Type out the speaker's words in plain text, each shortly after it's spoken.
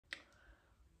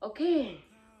Okay.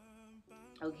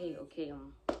 You can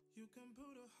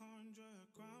put 100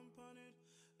 grams on it.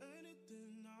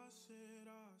 Anything I said,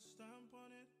 I stamp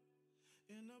on it.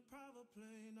 In a private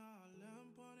plane, I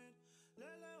lamp on it.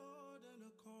 Lele oh, then they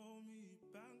call me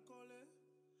Bankole.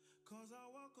 Cause I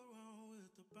walk around with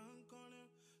the bank on him.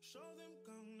 Show them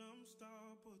Gangnam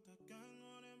Style, put the gang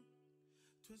on him.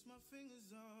 Twist my fingers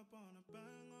up on a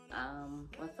bang on him.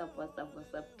 What's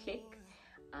up, clique?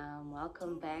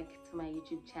 Welcome back to my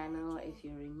YouTube channel. If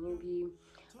you're a newbie,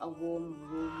 a warm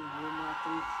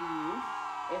welcome to you.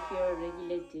 If you're a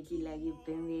regular, you've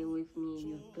been there with me,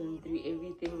 you've been through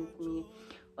everything with me.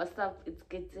 What's up? It's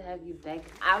good to have you back.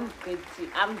 I'm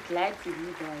glad to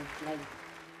be back. Like,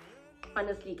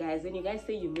 honestly, guys, when you guys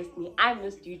say you missed me, I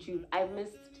missed YouTube. I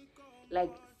missed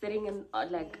like sitting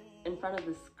in front of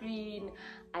the screen.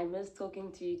 I miss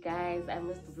talking to you guys. I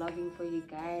missed vlogging for you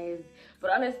guys.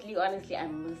 But honestly, I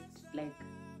missed like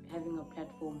having a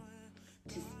platform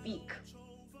to speak,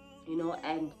 you know,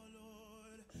 and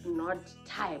not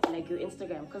type like your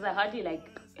Instagram, because I hardly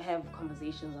like have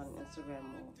conversations on Instagram,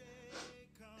 or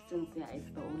since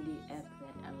it's the only app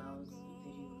that allows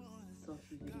videos,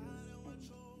 selfie videos, and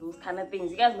those kind of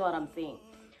things. You guys know what I'm saying,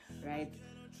 right?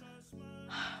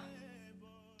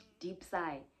 Deep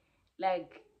sigh.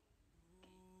 Like,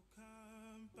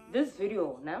 this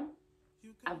video now,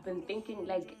 I've been thinking,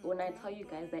 like, when I tell you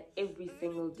guys that every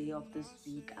single day of this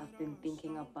week I've been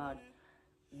thinking about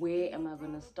where am I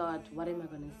gonna start, what am I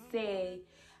gonna say,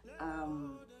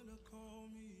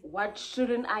 what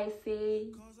shouldn't I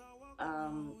say,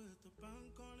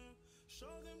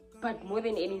 but more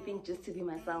than anything, just to be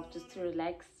myself, just to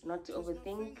relax, not to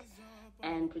overthink,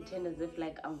 and pretend as if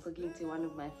like I'm talking to one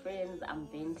of my friends, I'm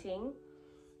venting.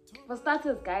 For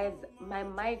starters, guys, my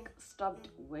mic stopped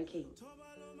working.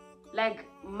 Like,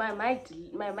 my mic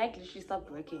literally stopped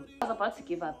working. I was about to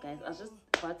give up, guys. I was just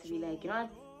about to be like, you know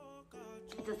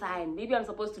what, it's a sign. Maybe I'm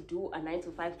supposed to do a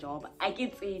 9-to-5 job. I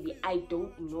can say I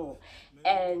don't know.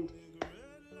 And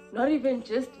not even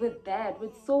just with that,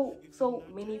 with so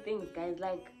many things, guys.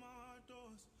 Like,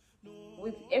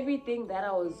 with everything that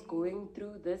I was going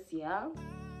through this year,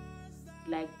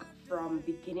 like from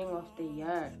beginning of the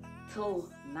year till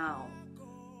now,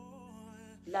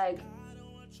 like,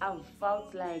 I've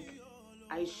felt like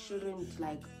I shouldn't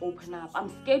like open up. I'm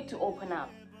scared to open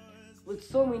up with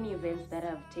so many events that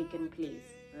have taken place,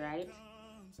 right?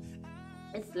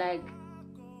 It's like,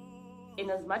 in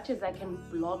as much as I can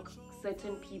block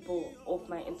certain people off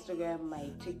my Instagram, my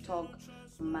TikTok,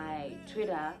 my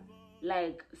Twitter,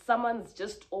 like, someone's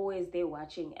just always there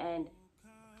watching. And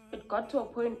it got to a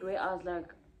point where I was like,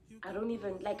 I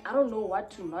don't know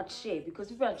what to not share, because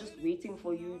people are just waiting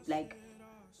for you, like,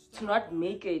 to not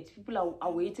make it. People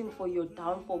are waiting for your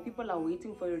downfall. People are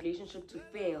waiting for your relationship to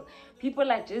fail.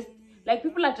 People are just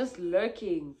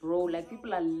lurking, bro. Like,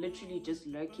 people are literally just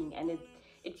lurking. And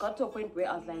it got to a point where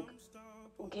I was like,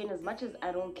 okay, and as much as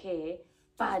I don't care,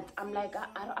 but I'm like,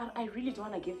 I really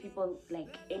don't want to give people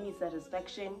like any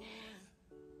satisfaction.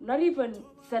 Not even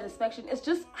satisfaction. It's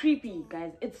just creepy,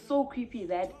 guys. It's so creepy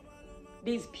that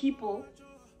there's people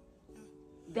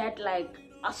that like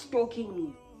are stalking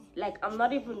me. Like, I'm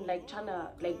not even like trying to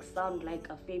like sound like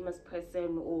a famous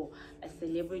person or a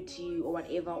celebrity or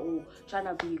whatever, or trying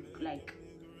to be like,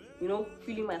 you know,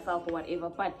 feeling myself or whatever,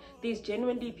 but there's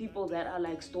genuinely people that are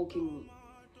like stalking me.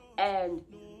 And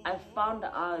I found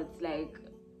out, like,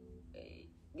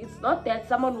 it's not that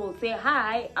someone will say,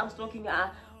 hi, I'm stalking you,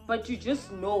 but you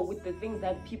just know with the things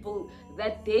that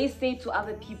they say to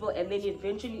other people, and then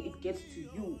eventually it gets to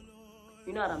you.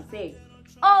 You know what I'm saying?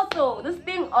 Also, this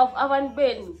thing of abantu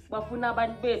benu bafuna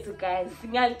abantu bethu, guys,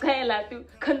 ngiyacela to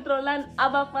control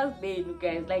abafazi benu,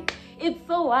 guys. Like, it's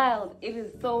so wild. It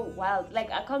is so wild.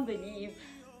 Like, I can't believe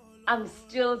I'm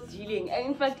still dealing. And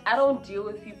in fact, I don't deal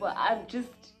with people. I'm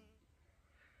just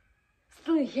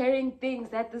still hearing things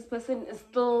that this person is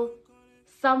still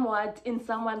somewhat in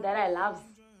someone that I love's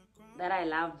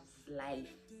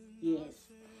life. Yes.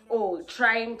 Or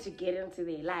trying to get into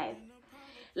their life.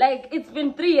 Like, it's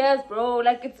been 3 years, bro.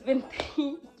 Like, it's been 3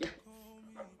 years.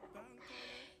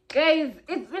 Guys,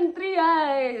 it's been 3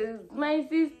 years. My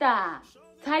sister,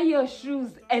 tie your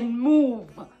shoes and move.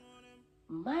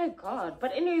 My God.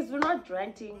 But anyways, we're not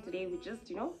ranting today. We're just,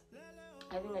 you know,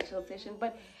 having a chill session.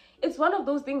 But it's one of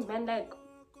those things, man. Like,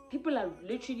 people are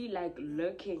literally like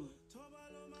lurking.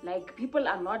 Like, people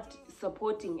are not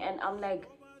supporting. And I'm like,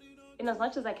 in as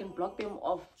much as I can block them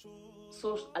off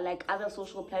other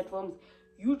social platforms,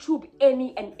 YouTube,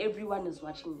 any and everyone is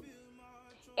watching me.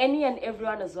 Any and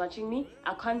everyone is watching me.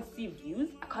 I can't see views.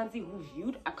 I can't see who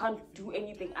viewed. I can't do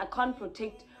anything. I can't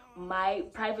protect my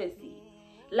privacy.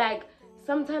 Like,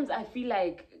 sometimes I feel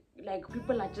like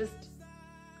people are just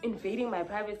invading my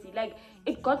privacy. Like,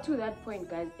 it got to that point,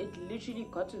 guys. It literally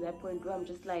got to that point where I'm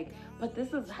just like, but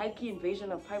this is high-key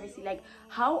invasion of privacy. Like,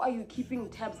 how are you keeping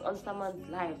tabs on someone's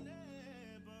life?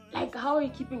 Like, how are you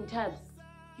keeping tabs?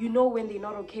 You know when they're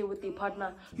not okay with their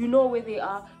partner, you know where they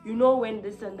are, you know when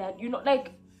this and that, you know,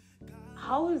 like,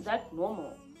 how is that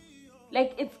normal?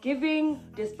 Like, it's giving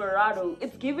desperado,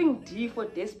 it's giving D for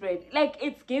desperate, like,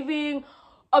 it's giving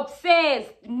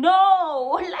obsessed.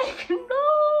 No, like,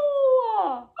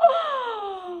 no.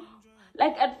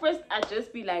 Like, at first I'd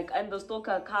just be like, and the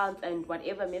stalker accounts and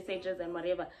whatever messages and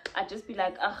whatever, I'd just be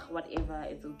like, ugh, whatever,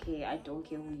 it's okay, I don't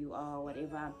care who you are,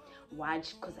 whatever,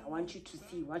 watch, because I want you to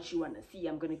see what you want to see,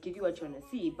 I'm gonna give you what you want to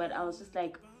see. But I was just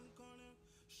like,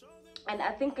 and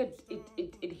I think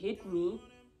it hit me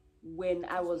when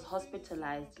I was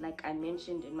hospitalized. Like I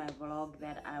mentioned in my vlog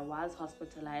that I was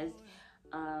hospitalized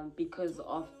because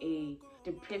of a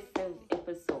depressive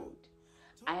episode.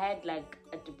 I had like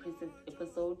a depressive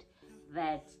episode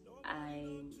that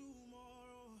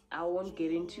I won't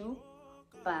get into,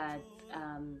 but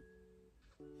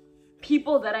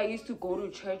people that I used to go to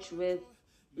church with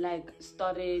like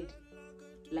started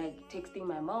like texting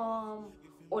my mom,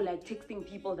 or like texting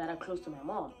people that are close to my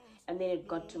mom, and then it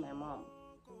got to my mom,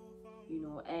 you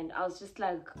know. And I was just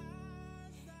like,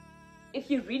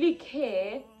 if you really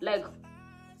care, like,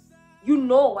 you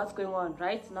know what's going on,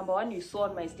 right? Number one, you saw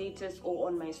on my status or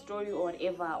on my story or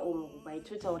whatever, or my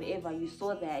Twitter or whatever, you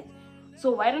saw that.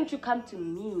 So why don't you come to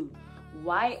me?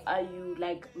 Why are you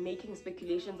like making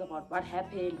speculations about what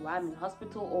happened, why I'm in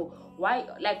hospital, or why,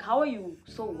 like, how are you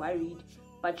so worried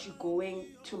but you're going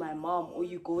to my mom, or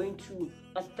you're going to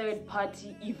a third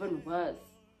party, even worse?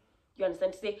 You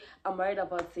understand? To say, I'm worried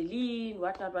about Celine,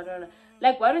 whatnot, whatnot.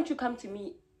 Like, why don't you come to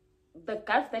me? The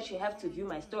guts that you have to view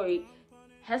my story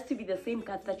has to be the same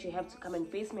guts that you have to come and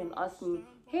face me and ask me,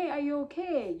 hey, are you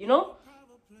okay? You know?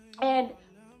 And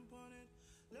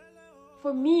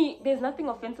for me, there's nothing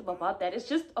offensive about that. It's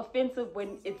just offensive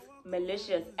when it's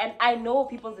malicious. And I know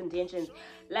people's intentions.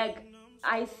 Like,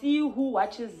 I see who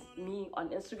watches me on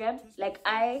Instagram. Like,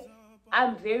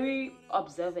 I'm very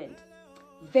observant.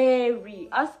 Very.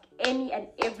 Ask any and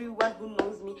everyone who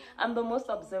knows me. I'm the most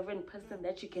observant person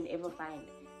that you can ever find.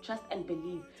 Trust and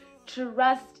believe.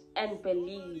 Trust and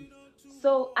believe.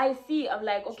 So I see, I'm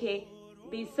like, okay,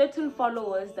 there's certain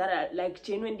followers that are like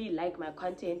genuinely like my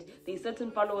content. There's certain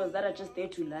followers that are just there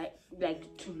to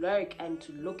like to lurk and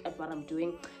to look at what I'm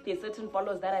doing. There's certain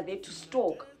followers that are there to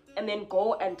stalk and then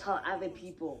go and tell other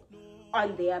people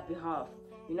on their behalf.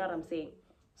 You know what I'm saying?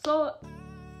 So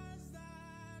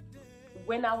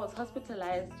when I was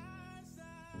hospitalized,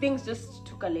 things just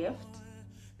took a left.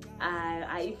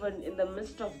 I even, in the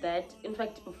midst of that, in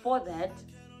fact, before that,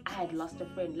 I had lost a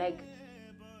friend. Like,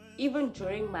 even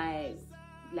during my,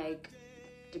 like,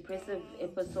 depressive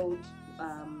episode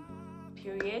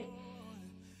period,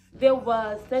 there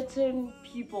were certain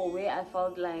people where I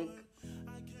felt like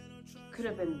could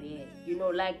have been there. You know,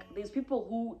 like, there's people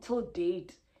who, till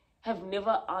date, have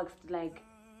never asked, like,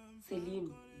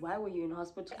 Celine, why were you in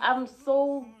hospital? I'm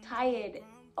so tired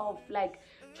of like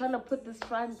trying to put this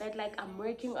front that like I'm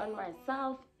working on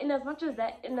myself in as much as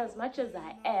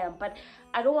I am, but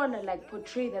I don't want to like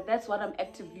portray that that's what I'm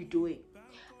actively doing.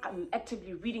 I'm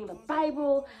actively reading the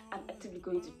Bible, I'm actively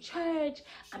going to church,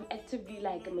 I'm actively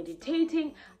like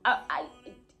meditating. I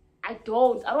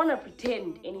don't want to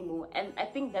pretend anymore. And I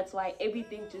think that's why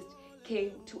everything just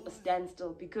came to a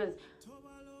standstill, because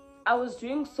I was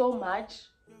doing so much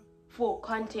for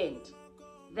content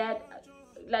that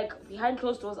like behind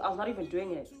closed doors I was not even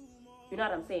doing it. You know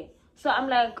what I'm saying? So I'm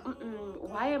like,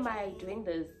 why am I doing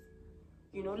this?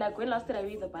 You know, like, when last did I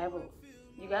read the Bible?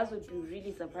 You guys would be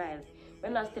really surprised.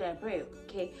 When last did I pray?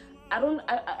 Okay, I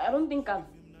don't think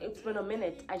it's been a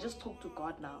minute. I just talk to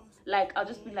God now. Like, I'll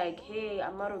just be like, hey,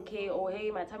 I'm not okay, or hey,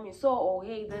 my tummy is sore, or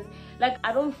hey, this. Like,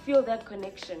 I don't feel that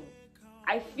connection.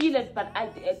 I feel it, but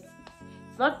it's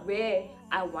not where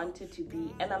I want it to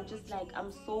be. And I'm just like,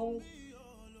 I'm so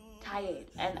tired.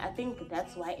 And I think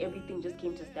that's why everything just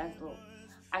came to standstill.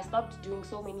 I stopped doing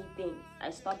so many things. I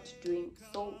stopped doing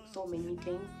so many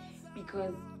things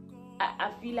because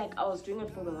I feel like I was doing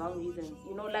it for the wrong reasons.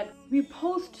 You know, like, we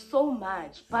post so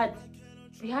much, but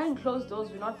behind closed doors,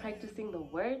 we're not practicing the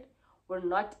word. We're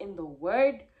not in the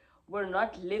word. We're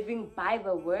not living by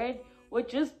the word. We're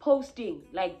just posting.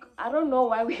 Like, I don't know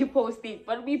why we're posting,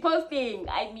 but we're posting.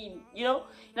 I mean, you know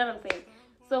what I'm saying?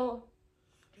 So,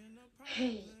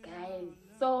 hey, guys.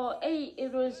 So, hey,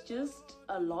 it was just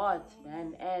a lot,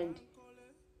 man. And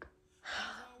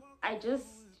I just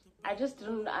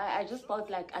felt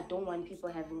like I don't want people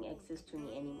having access to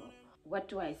me anymore. what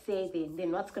do I say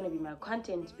then what's going to be my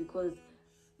content? Because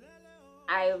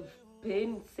I've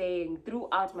been saying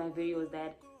throughout my videos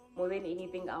that more than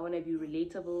anything, I want to be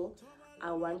relatable.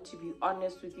 I want to be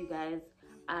honest with you guys.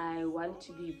 I want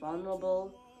to be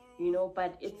vulnerable, you know,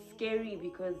 but it's scary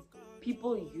because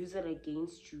people use it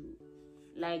against you.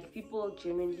 Like, people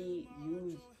genuinely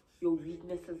use your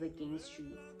weaknesses against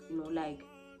you, you know, like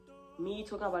me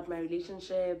talking about my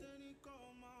relationship,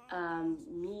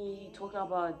 me talking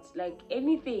about like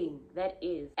anything that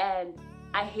is. And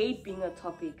I hate being a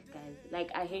topic, guys. Like,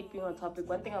 I hate being a topic.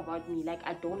 One thing about me, like,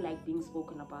 I don't like being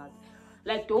spoken about.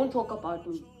 Like, don't talk about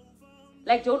me.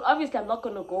 Like, don't, obviously I'm not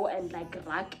gonna go and like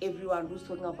rack everyone who's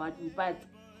talking about me, but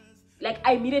like,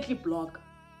 I immediately block.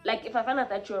 Like, if I find out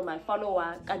that you're my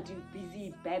follower and you're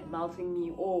busy bad mouthing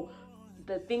me, or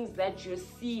the things that you're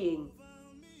seeing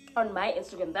on my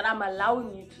Instagram that I'm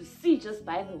allowing you to see just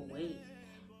by the way,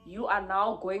 you are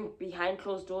now going behind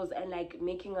closed doors and like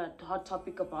making a hot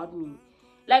topic about me.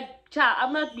 Like, child,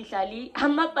 I'm not Bishali.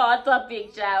 I'm not the hot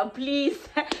topic, child. Please,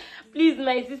 please,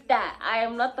 my sister. I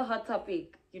am not the hot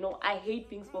topic. You know, I hate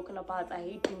being spoken about. I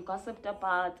hate being gossiped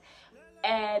about.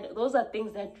 And those are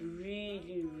things that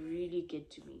really, really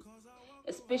get to me.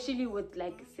 Especially with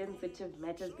like sensitive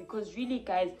matters. Because really,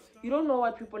 guys, you don't know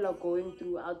what people are going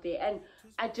through out there. And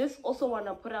I just also want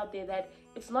to put out there that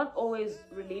it's not always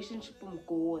relationship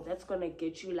go that's going to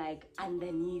get you like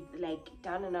underneath, like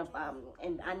down and up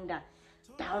and under.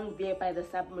 Down there by the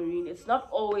submarine. It's not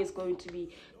always going to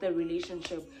be the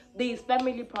relationship. There's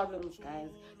family problems, guys.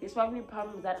 There's family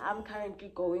problems that I'm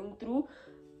currently going through.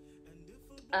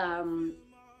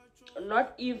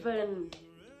 Not even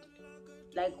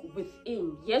like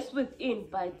within. Yes, within,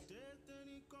 but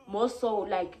more so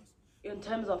like in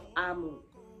terms of amu.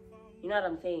 You know what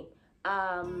I'm saying?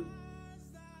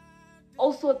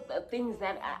 Also the things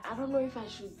that I don't know if I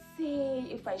should say,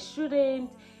 if I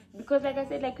shouldn't. Because like I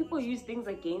said, like, people use things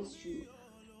against you.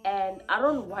 And I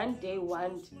don't one day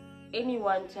want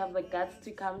anyone to have the guts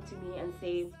to come to me and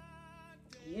say,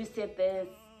 you said this,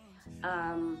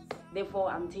 therefore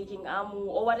I'm taking Amu,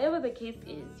 or whatever the case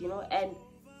is, you know. And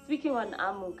speaking on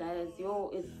Amu, guys,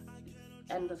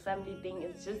 and the family thing,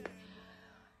 it's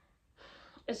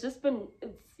been,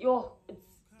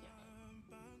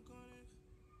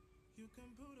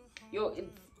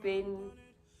 it's been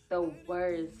the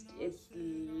worst. It's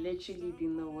literally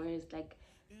been the worst. Like,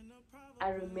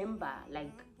 I remember,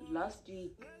 like, last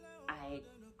week I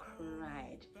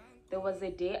cried. There was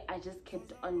a day I just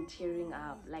kept on tearing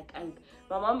up. Like,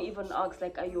 my mom even asked,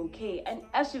 like, are you okay? And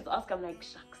as she's asking, I'm like,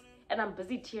 shucks. And I'm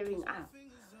busy tearing up.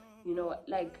 You know,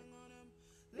 like,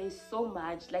 there's so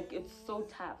much. Like, it's so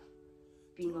tough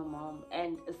being a mom,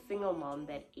 and a single mom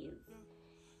that is.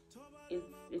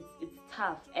 It's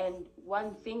tough. And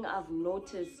one thing I've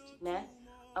noticed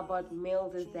about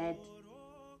males is that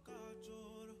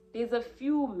there's a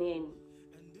few men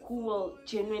who will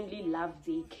genuinely love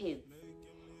their kids.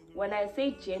 When I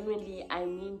say genuinely, I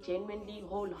mean genuinely,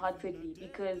 wholeheartedly,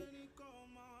 because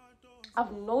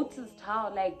I've noticed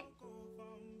how, like,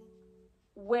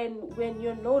 when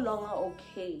you're no longer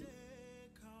okay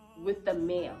with the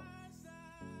male,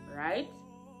 right,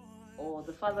 or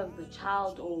the father of the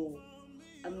child, or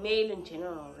a male in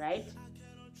general, right,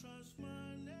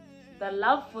 the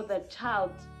love for the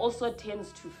child also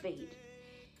tends to fade.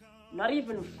 Not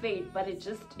even fade, but it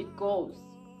goes.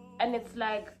 And it's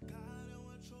like,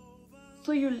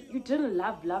 so you didn't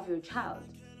love your child.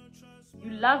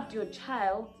 You loved your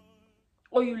child,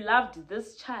 or you loved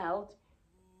this child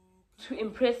to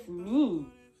impress me.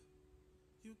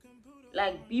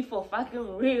 Like, be for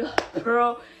fucking real,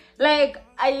 bro. Like,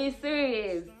 are you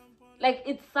serious? Like,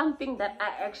 it's something that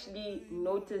I actually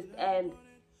noticed. And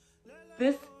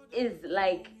this is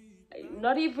like,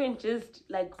 not even just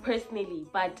like personally,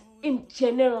 but in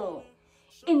general.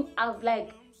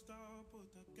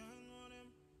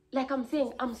 Like I'm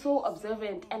saying, I'm so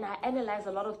observant, and I analyze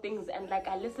a lot of things, and like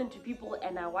I listen to people,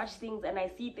 and I watch things, and I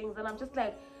see things, and I'm just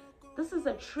like, this is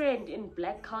a trend in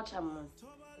black culture, man.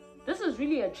 This is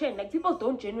really a trend. Like, people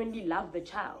don't genuinely love the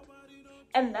child.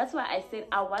 And that's why I said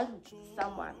I want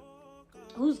someone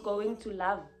who's going to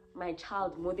love my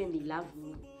child more than they love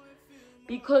me.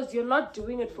 Because you're not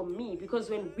doing it for me. Because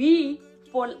when we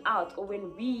fall out, or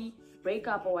when we break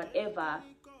up or whatever,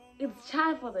 it's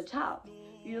child for the child,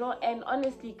 you know. And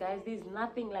honestly, guys, there's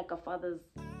nothing like a father's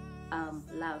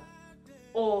love,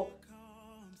 or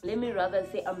let me rather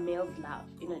say a male's love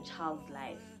in a child's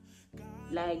life.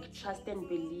 Like, trust and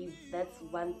believe, that's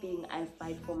one thing I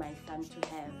fight for my son to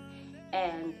have.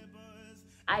 And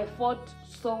I fought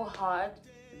so hard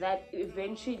that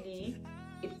eventually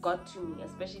it got to me,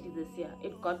 especially this year.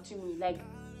 It got to me. Like,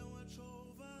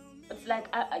 it's like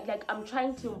I'm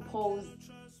trying to impose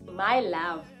my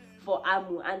love for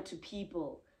Amu onto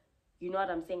people. You know what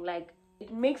I'm saying? Like,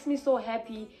 it makes me so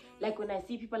happy, like when I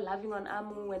see people loving on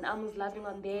Amu, when Amu's loving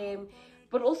on them.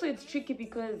 But also it's tricky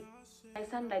because my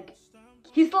son, like,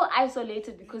 he's still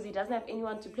isolated because he doesn't have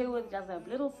anyone to play with, he doesn't have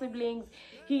little siblings.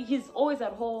 He's always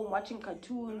at home watching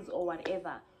cartoons or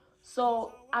whatever.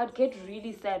 So I'd get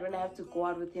really sad when I have to go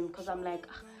out with him because I'm like,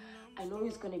 I know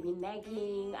he's gonna be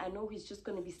nagging, I know he's just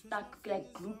gonna be stuck,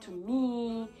 like, glued to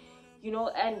me, you know.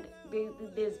 And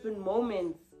there's been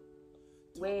moments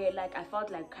where, like, I felt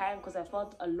like crying because I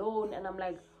felt alone, and I'm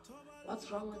like,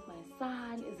 what's wrong with my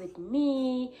son? Is it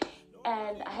me?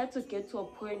 And I had to get to a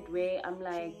point where I'm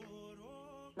like,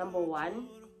 number one,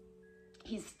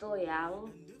 he's still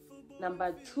young.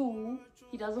 Number two,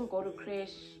 he doesn't go to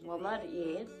creche. Well, not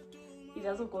yet. He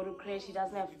doesn't go to creche. He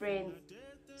doesn't have friends.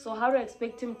 So how do I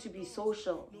expect him to be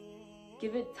social?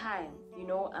 Give it time, you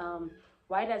know.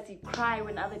 Why does he cry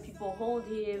when other people hold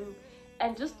him?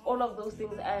 And just all of those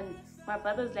things. And my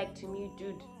brother's like to me,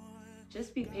 dude,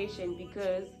 just be patient,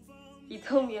 because he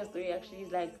told me a story actually.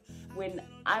 He's like, when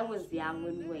I was young,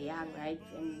 when we were young, right,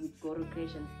 and we'd go to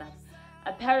creche and stuff,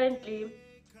 apparently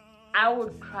I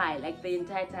would cry like the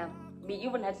entire time. They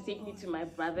even had to take me to my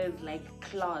brother's like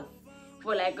class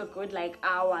for like a good like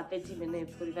hour, 30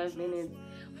 minutes, 45 minutes,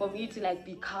 for me to like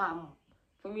be calm.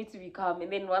 For me to be calm.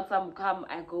 And then once I'm calm,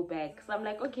 I go back. So I'm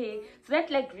like, okay. So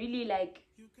that like really like,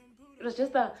 it was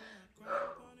just a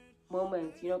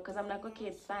moment, you know, because I'm like, okay,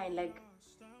 it's fine. Like,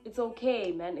 it's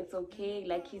okay, man. It's okay.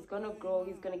 Like, he's gonna grow.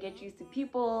 He's gonna get used to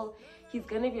people. He's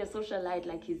gonna be a socialite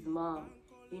like his mom.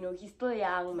 You know, he's still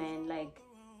young, man. Like,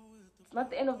 it's not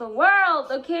the end of the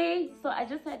world, okay? So I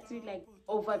just had to like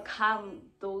overcome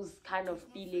those kind of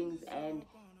feelings, and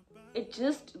it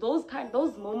just, those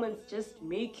moments just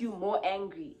make you more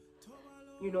angry,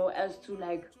 you know, as to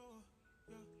like,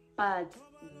 but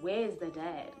where's the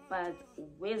dad? But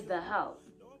where's the help?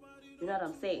 You know what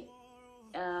I'm saying?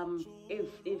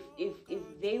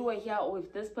 If they were here, or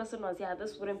if this person was here,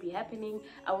 this wouldn't be happening.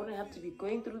 I wouldn't have to be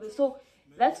going through this. So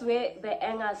that's where the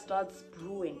anger starts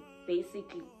brewing,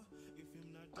 basically,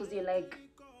 because you're like,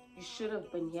 you should have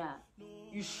been here,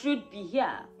 you should be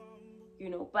here, you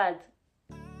know. But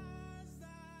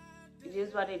it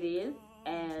is what it is,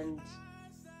 and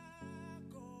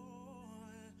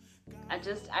I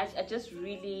just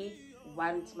really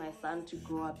want my son to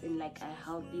grow up in like a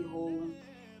healthy home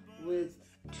with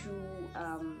two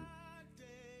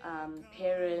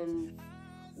parents,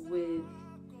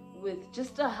 with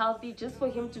just a healthy, just for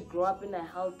him to grow up in a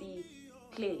healthy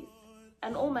place.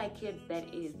 And all my kids, that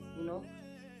is, you know,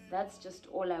 that's just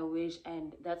all I wish.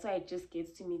 And that's why it just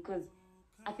gets to me, because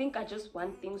I think I just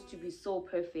want things to be so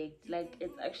perfect. Like,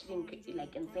 it's actually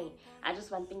like insane. I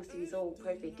just want things to be so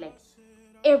perfect. Like,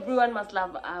 everyone must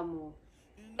love Amu.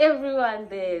 Everyone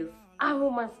there.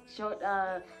 Amu must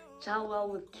gel well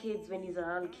with kids when he's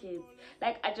around kids.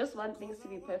 Like, I just want things to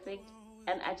be perfect,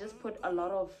 and I just put a lot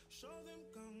of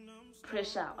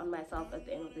pressure on myself at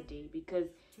the end of the day, because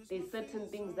there's certain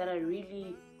things that are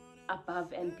really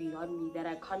above and beyond me that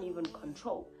I can't even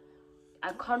control.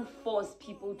 I can't force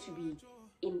people to be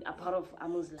in a part of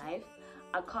Amu's life.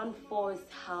 I can't force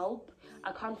help.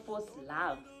 I can't force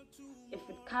love. If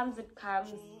it comes, it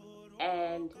comes.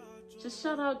 And just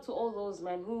shout out to all those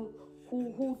men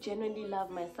who genuinely love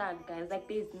my son, guys. Like,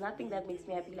 there's nothing that makes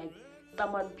me happy like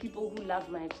people who love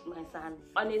my son.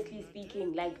 Honestly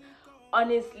speaking, like,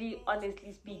 honestly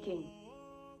speaking,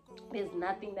 there's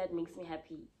nothing that makes me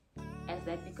happy as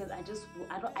that, because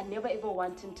I never ever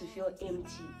want him to feel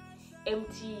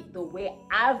empty the way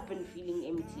I've been feeling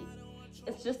empty.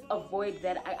 It's just a void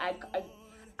that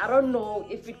I don't know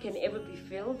if it can ever be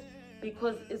filled,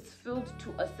 because it's filled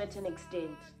to a certain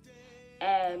extent,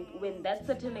 and when that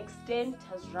certain extent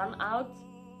has run out,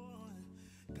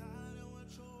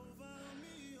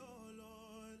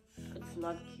 it's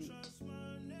not cute.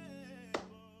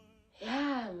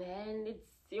 Yeah, man,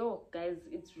 guys,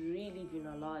 it's really been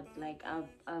a lot. Like,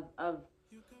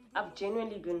 I've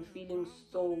genuinely been feeling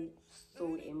so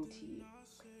empty,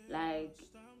 like,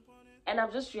 and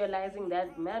I'm just realizing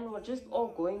that, man, we're just all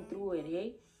going through it,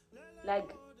 hey.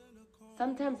 Like,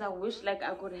 sometimes I wish like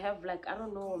I could have, like, I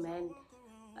don't know, man,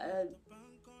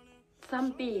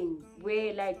 something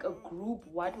where, like, a group,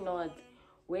 whatnot,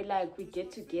 where like we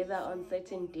get together on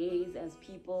certain days as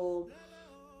people,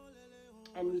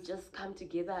 and we just come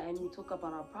together and we talk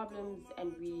about our problems,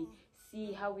 and we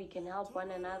see how we can help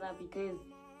one another, because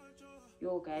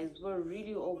yo, guys, we're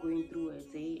really all going through it,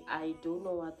 eh? I don't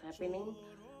know what's happening,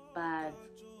 but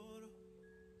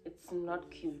it's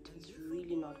not cute. It's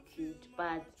really not cute.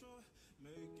 But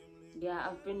Yeah,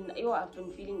 I've been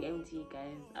feeling empty,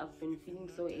 guys. I've been feeling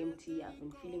so empty. I've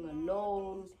been feeling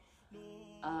alone.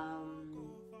 Um,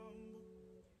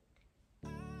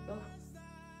 oh,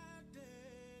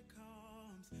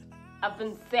 I've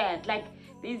been sad. Like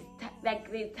there's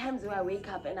times where I wake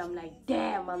up and I'm like,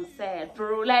 damn, I'm sad,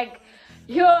 bro. Like,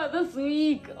 yo, this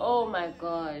week, oh my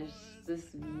gosh,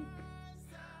 this week,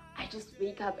 I just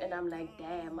wake up and I'm like,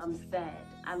 damn, I'm sad.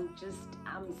 I'm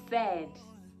sad.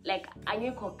 Like, I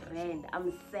need grand.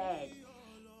 I'm sad.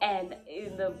 And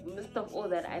in the midst of all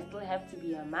that, I still have to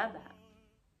be a mother.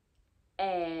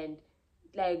 And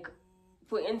like,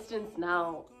 for instance,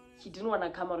 now he didn't want to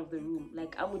come out of the room.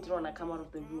 Like, Amu didn't want to come out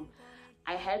of the room.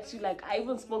 I had to, like, I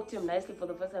even spoke to him nicely for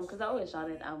the first time because I always shout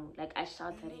at Amu. Like, I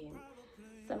shout at him.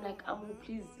 So I'm like, Amu,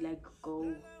 please, like,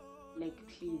 go. Like,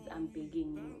 please, I'm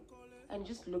begging you. And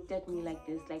just looked at me like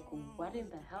this, like, what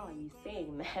in the hell are you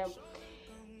saying, man?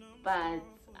 But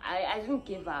I didn't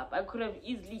give up. I could have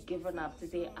easily given up to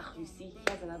say, you see,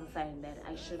 here's another sign that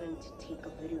I shouldn't take a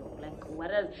video. Like,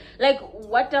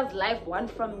 what does life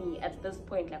want from me at this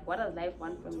point? Like, what does life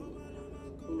want from me?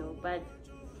 You know, but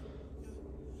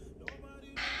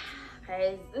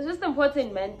guys, it's just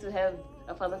important, man, to have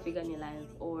a father figure in your life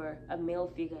or a male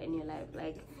figure in your life.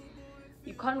 Like,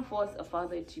 you can't force a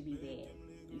father to be there.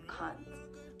 You can't.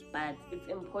 But it's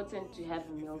important to have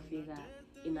a male figure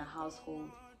in a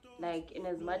household. Like, in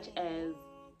as much as,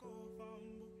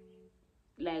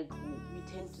 like, we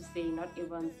tend to say not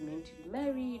everyone's meant to be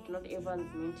married, not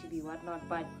everyone's meant to be whatnot,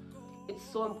 but it's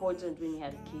so important when you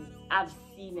have kids. I've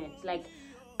seen it. Like,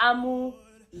 Amu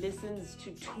listens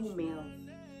to 2 males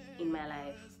in my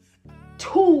life.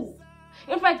 2!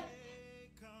 In fact,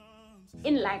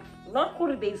 in life, not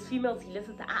for there's females he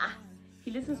listens to.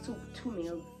 He listens to 2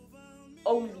 males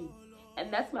only.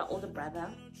 And that's my older brother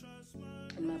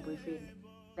and my boyfriend.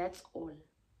 That's all.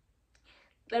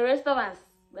 The rest of us.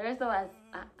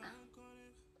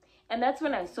 And that's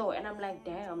when I saw, and I'm like,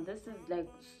 damn, this is like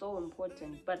so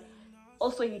important. But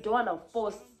also, you don't want to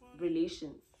force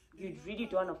relations. You really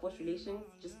don't want to force relations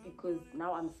just because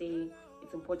now I'm saying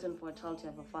it's important for a child to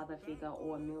have a father figure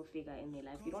or a male figure in their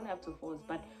life. You don't have to force,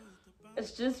 but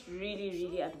it's just really,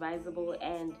 really advisable.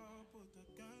 And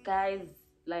guys,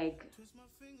 like,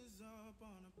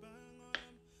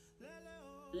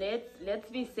 let's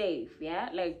be safe, yeah?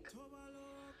 Like,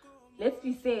 let's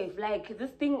be safe. Like,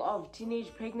 this thing of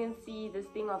teenage pregnancy, this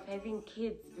thing of having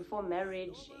kids before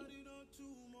marriage,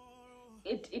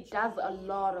 it does a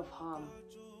lot of harm.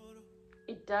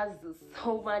 It does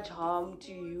so much harm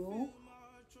to you,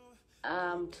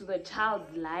 to the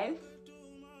child's life.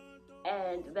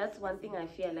 And that's one thing I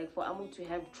fear, like, for Amu to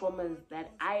have traumas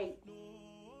that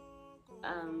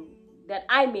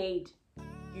I made,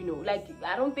 you know. Like,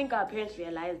 I don't think our parents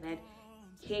realize that,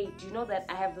 hey, do you know that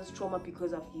I have this trauma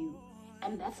because of you?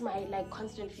 And that's my, like,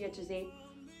 constant fear, to say,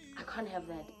 I can't have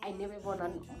that. I never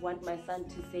want my son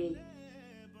to say,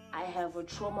 I have a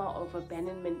trauma of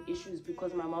abandonment issues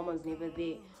because my mom was never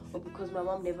there, or because my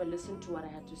mom never listened to what I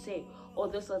had to say, or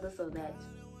this or that,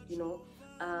 you know.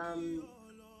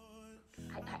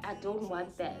 I don't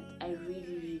want that. I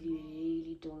really, really,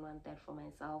 really don't want that for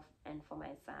myself and for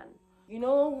my son. You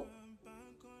know,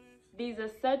 there's a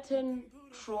certain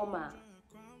trauma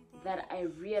that I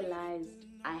realized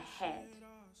I had,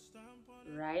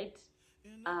 right?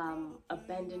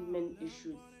 Abandonment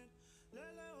issues,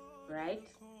 right?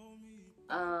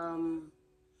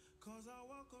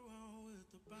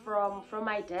 From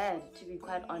my dad, to be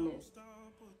quite honest.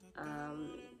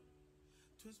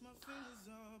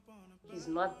 He's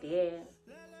not there.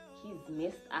 He's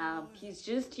messed up. He's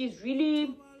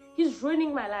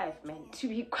ruining my life, man, to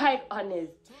be quite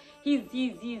honest. He's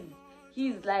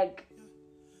like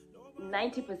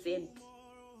 90%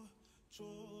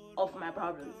 of my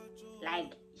problems.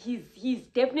 Like, he's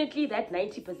definitely that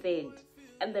 90%.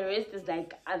 And the rest is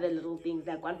like other little things,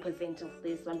 like 1% of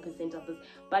this, 1% of this.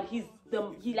 But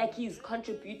he's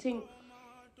contributing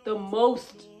the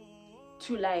most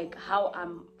to, like, how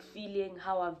I'm feeling,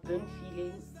 how I've been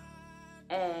feeling.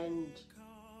 And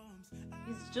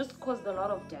he's just caused a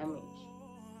lot of damage,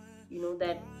 you know,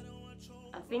 that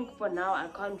I think for now I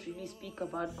can't really speak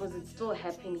about because it's still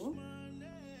happening.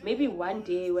 Maybe one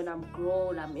day when I'm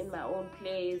grown, I'm in my own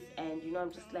place, and, you know,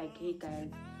 I'm just like, hey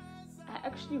guys, I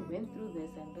actually went through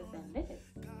this and this and this.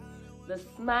 The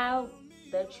smile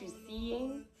that you're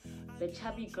seeing, the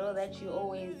chubby girl that you're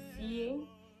always seeing,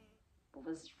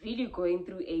 was really going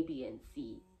through A, B, and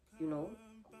C, you know.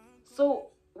 So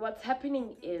what's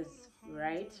happening is,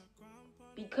 right,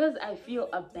 because I feel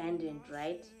abandoned,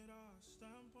 right,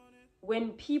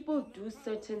 when people do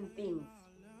certain things,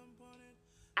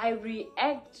 I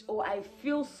react or I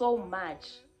feel so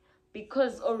much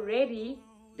because already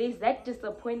there's that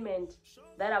disappointment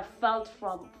that I've felt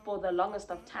for the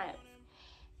longest of times.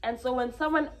 And so when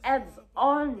someone adds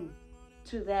on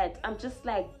to that, I'm just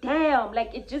like, damn,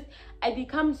 like I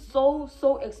become so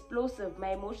explosive.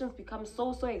 My emotions become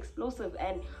so explosive,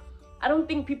 and I don't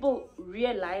think people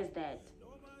realize that.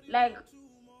 Like,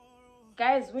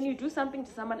 guys, when you do something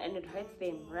to someone and it hurts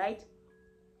them, right?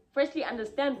 Firstly,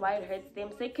 understand why it hurts them.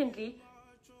 Secondly,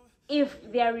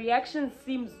 if their reaction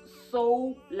seems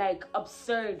so like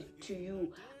absurd to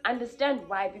you, understand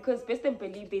why, because best and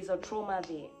believe there's a trauma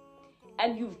there,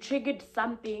 and you've triggered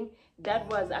something that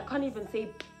was, I can't even say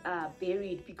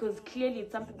buried, because clearly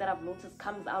it's something that I've noticed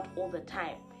comes out all the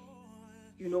time,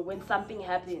 you know, when something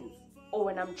happens or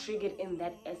when I'm triggered in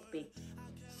that aspect.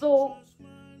 So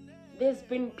there's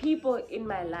been people in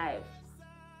my life,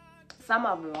 some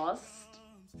I've lost,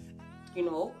 you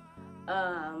know,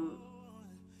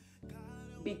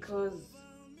 because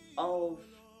of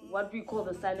what we call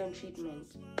the silent treatment,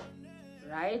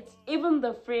 right? Even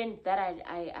the friend that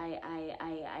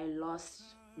I lost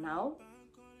now,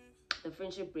 the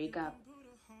friendship breakup,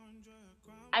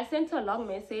 I sent a long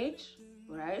message,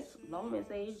 right? Long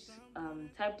message,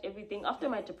 typed everything after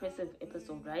my depressive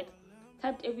episode, right?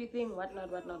 Typed everything, whatnot.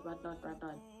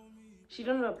 She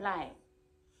didn't reply.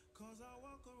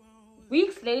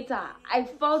 Weeks later, I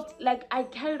felt like I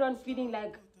carried on feeling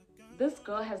like this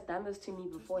girl has done this to me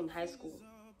before in high school,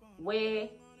 where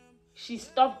we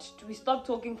stopped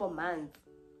talking for months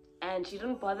and she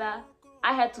didn't bother.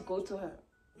 I had to go to her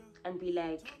and be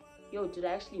like, yo, did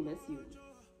I actually miss you?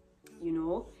 You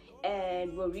know?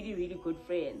 And we're really good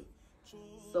friends.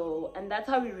 So, and that's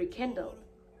how we rekindled.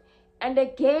 And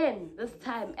again, this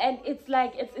time, and it's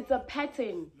like, it's a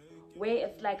pattern where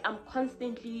it's like I'm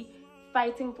constantly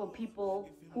fighting for people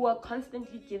who are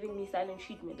constantly giving me silent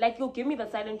treatment. Like, you'll give me the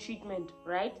silent treatment,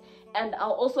 right? And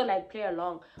I'll also like play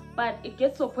along. But it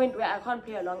gets to a point where I can't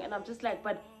play along, and I'm just like,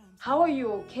 but how are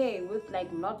you okay with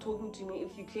like not talking to me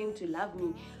if you claim to love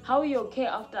me? How are you okay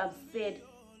after I've said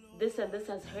this and this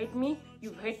has hurt me?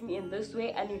 You've hurt me in this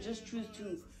way, and you just choose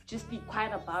to just be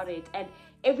quiet about it. And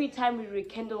every time we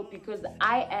rekindle, because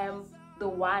I am the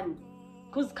one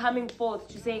who's coming forth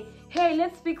to say, hey,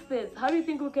 let's fix this. How do you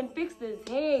think we can fix this?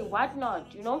 Hey,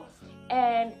 whatnot, you know?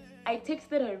 And I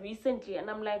texted her recently, and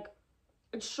I'm like,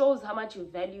 it shows how much you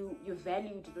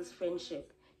valued this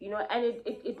friendship, you know? And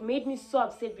it made me so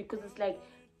upset, because it's like,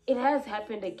 it has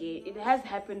happened again. It has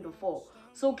happened before.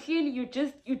 So clearly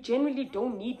you genuinely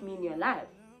don't need me in your life.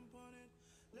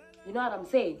 You know what I'm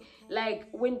saying? Like,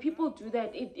 when people do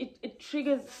that, it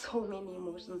triggers so many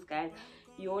emotions, guys.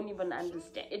 You won't even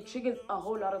understand. It triggers a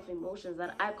whole lot of emotions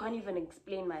that I can't even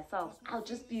explain myself. I'll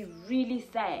just be really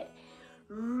sad,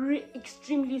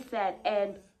 extremely sad,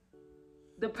 and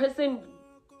the person,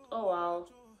 oh well,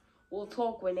 we'll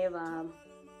talk whenever.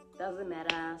 Doesn't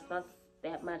matter. It's not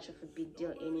that much of a big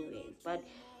deal anyways. But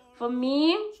for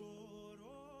me,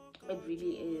 it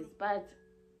really is. But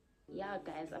yeah,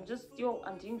 guys, I'm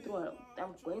going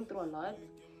through a lot,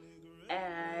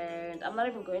 and I'm not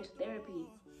even going to therapy.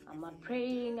 I'm not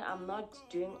praying. I'm not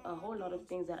doing a whole lot of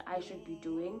things that I should be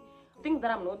doing. Things that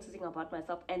I'm noticing about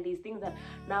myself, and these things that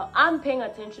now I'm paying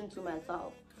attention to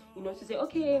myself. You know, to say,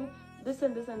 okay, this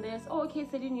and this and this. Oh, okay,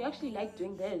 Celine, you actually like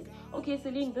doing this. Okay,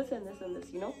 Celine, this and this and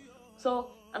this, you know? So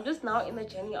I'm just now in the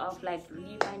journey of like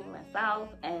really finding myself,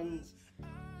 and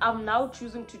I'm now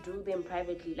choosing to do them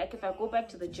privately. Like, if I go back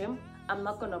to the gym, I'm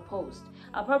not gonna post.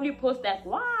 I'll probably post that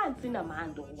once in a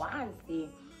month or once there.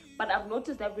 But I've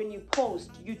noticed that when you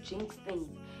post, you jinx things.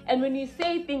 And when you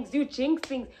say things, you jinx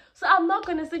things. So I'm not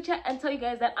gonna sit here and tell you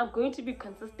guys that I'm going to be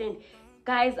consistent.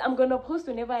 Guys, I'm gonna post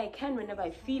whenever I can, whenever I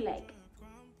feel like.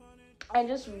 And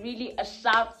just really a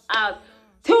shout out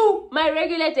to my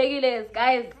regulars,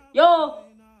 guys. Yo,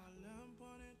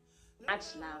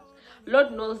 much love.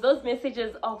 Lord knows those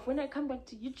messages of when I come back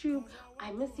to YouTube,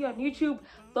 I miss you on YouTube.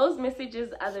 Those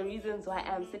messages are the reasons why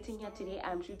I'm sitting here today.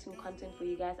 I'm shooting content for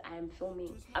you guys. I am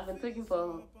filming. I've been talking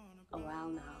for a while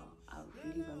now. I've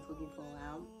really been talking for a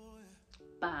while.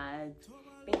 But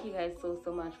thank you guys so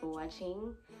much for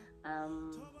watching.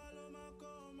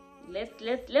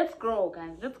 Let's grow,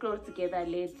 guys. Let's grow together.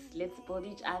 Let's build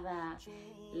each other.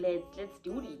 Let's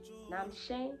do it. Now I'm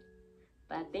saying.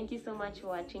 But thank you so much for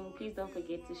watching. Please don't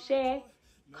forget to share,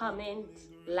 comment,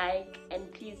 like, and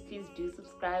please do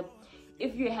subscribe.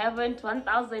 If you haven't,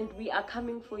 1,000, we are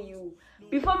coming for you.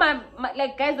 Before my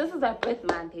like, guys, this is my birth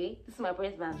month, hey? This is my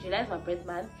birth month. July is my birth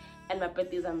month, and my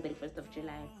birthday is on the 1st of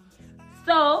July.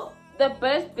 So the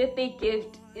best birthday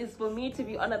gift is for me to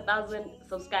be on 1,000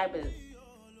 subscribers.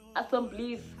 I don't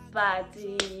believe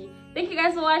party. Thank you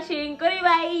guys for watching.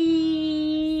 Goodbye.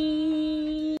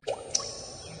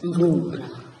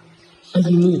 A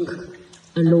unique,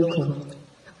 a local,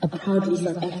 a proudly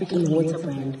South African water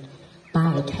brand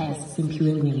by Cass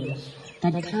Simpiwengwini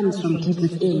that comes from deep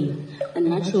within, a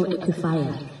natural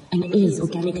aquifer, and is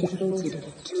organically filtered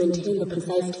to maintain the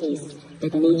precise taste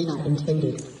that nature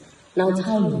intended. Now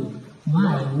tell me,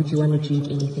 why would you want to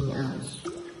drink anything else?